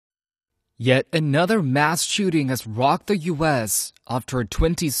Yet another mass shooting has rocked the U.S. after a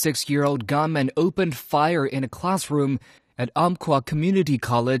 26-year-old gunman opened fire in a classroom at Umpqua Community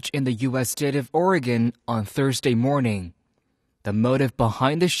College in the U.S. state of Oregon on Thursday morning. The motive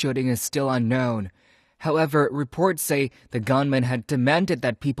behind the shooting is still unknown. However, reports say the gunman had demanded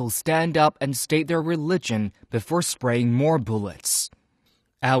that people stand up and state their religion before spraying more bullets.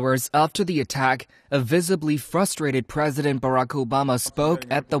 Hours after the attack, a visibly frustrated President Barack Obama spoke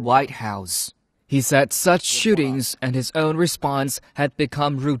at the White House. He said such shootings and his own response had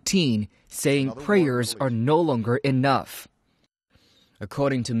become routine, saying prayers are no longer enough.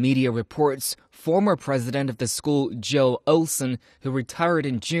 According to media reports, former president of the school, Joe Olson, who retired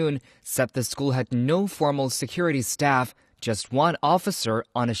in June, said the school had no formal security staff, just one officer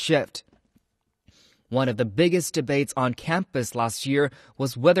on a shift. One of the biggest debates on campus last year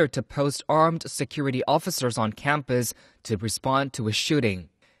was whether to post armed security officers on campus to respond to a shooting.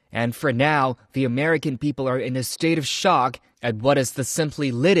 And for now, the American people are in a state of shock at what is the simply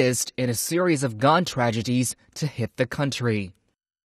latest in a series of gun tragedies to hit the country.